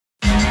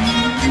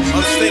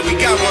say we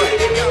got one.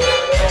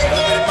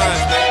 Elevated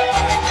minds, man.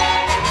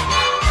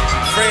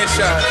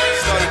 Franchise.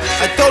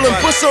 I told him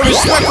put some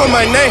respect on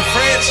my name.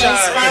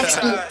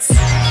 Franchise.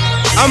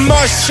 I'm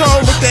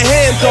Marshawn with the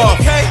hand off.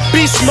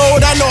 Beast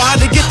mode, I know how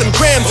to get them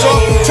grams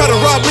off. Try to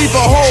rob, leave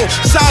a home,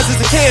 size as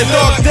a can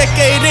dog.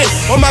 Decade in,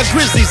 on my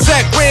Grizzly,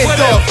 Zach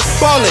Randolph.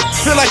 Ballin',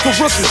 feel like a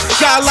rookie,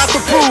 got a lot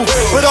to prove.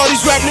 But all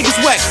these rap niggas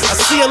whack, I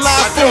see a lot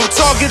of food.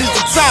 Target is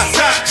the top,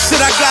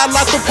 shit I got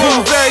a lot to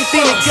prove.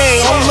 Everything the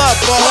game, hold up,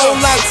 a whole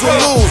lot to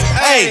lose.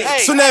 Ayy,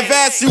 so never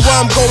ask you why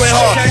I'm going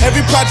hard.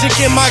 Every project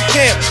in my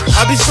camp,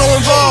 I be so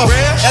involved.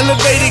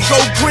 Elevated, go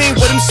green,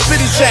 where them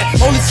spitters at.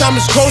 Only time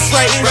it's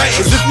ghostwriting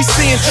is if we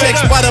seeing checks.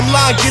 Bottom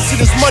line, get to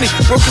this money,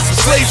 broken some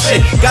slave shit.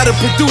 Gotta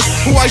produce,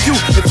 who are you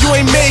if you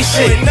ain't made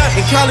shit?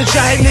 In college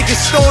I had niggas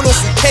stoned on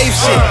some cave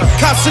shit.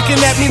 Cops looking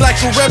at me like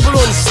a rebel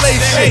on the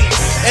slave shit.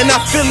 And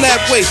I feel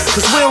that way,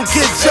 cause we don't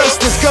get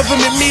justice.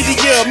 Government,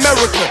 media,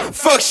 America,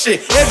 fuck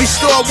shit. Every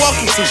store I walk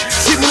into,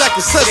 treat me like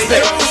a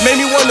suspect. Made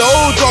me want the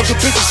old dog, a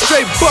bitch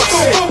straight buck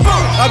shit.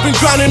 I've been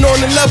grinding on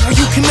the level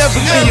you can never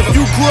be. If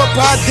you grew up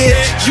how I did,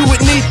 you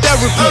would need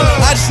therapy.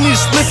 I just need a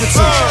split or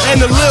two,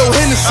 and a little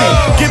Hennessy.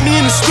 Get me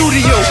in the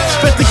studio,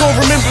 bet they gon'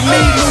 remember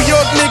me. New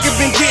York nigga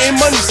been getting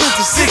money since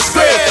the 6th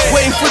grade.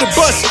 Waiting for the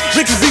bus,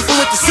 Ricky's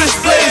beefing with the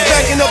switchblades.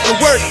 Backing up the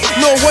work,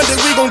 no wonder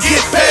we gon'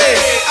 get paid.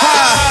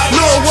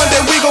 No wonder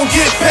we gon'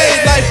 get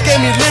paid. Life gave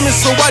me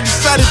limits, so I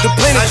decided to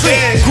plant a tree.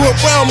 Grew up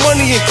around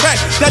money and crack,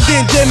 that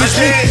didn't damage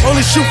me.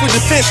 Only shoot for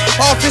defense,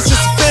 offense is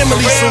a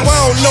family. So I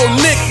don't know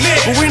Nick,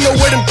 but we know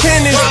where them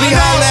cannons be.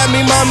 Holla at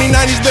me, mommy,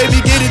 90s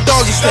baby, get it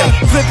doggy style.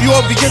 Flip you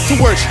over, get to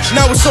work,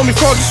 now it's on me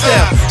froggy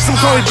style. Some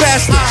call me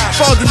bastard,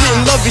 father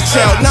didn't love your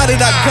child. Now that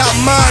I got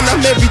mine,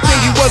 I'm everything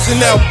he wasn't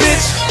now,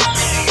 bitch.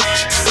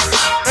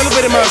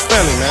 Elevated Minds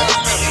family, man.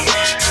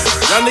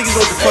 Y'all niggas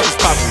know what the fuck is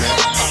poppin', man.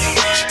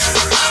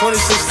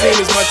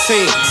 2016 is my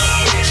team.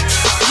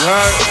 You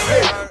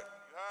heard?